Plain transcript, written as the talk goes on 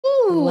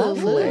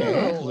Lovely.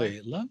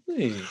 All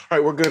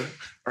right, we're good.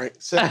 All right,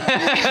 sit.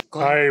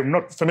 I'm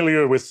not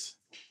familiar with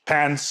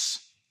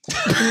pants.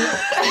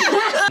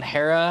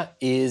 Hera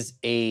is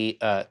a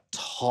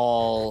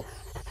tall,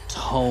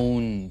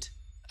 toned,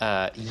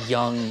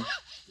 young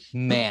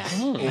man.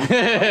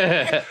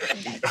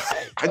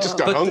 I just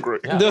got hungry.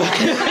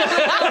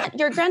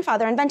 Your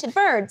grandfather invented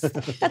birds.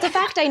 That's a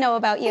fact I know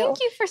about you. Thank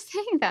you for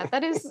saying that.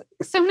 That is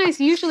so nice.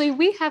 Usually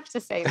we have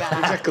to say that.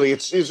 Exactly.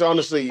 It's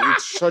honestly,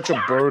 it's such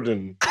a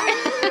burden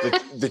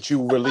that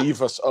you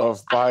relieve us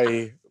of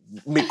by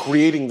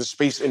creating the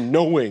space and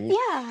knowing.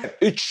 Yeah.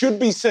 It should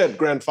be said,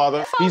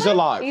 grandfather, he's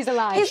alive. He's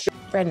alive.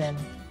 Brendan,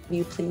 will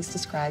you please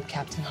describe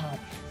Captain Hob?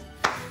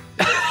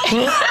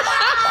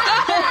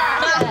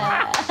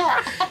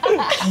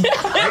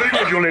 Very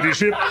good, your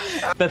ladyship.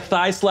 The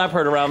thigh slap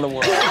heard around the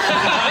world.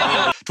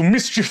 To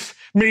mischief,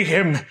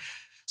 mayhem,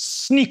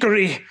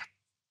 sneakery,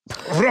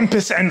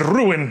 rumpus, and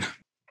ruin.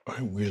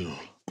 I will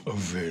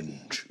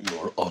avenge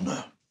your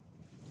honor.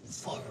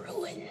 For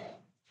ruin.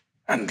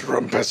 And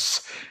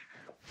rumpus.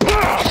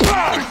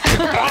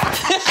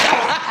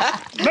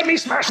 Let me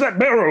smash that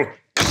barrel.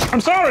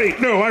 I'm sorry.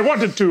 No, I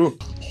wanted to.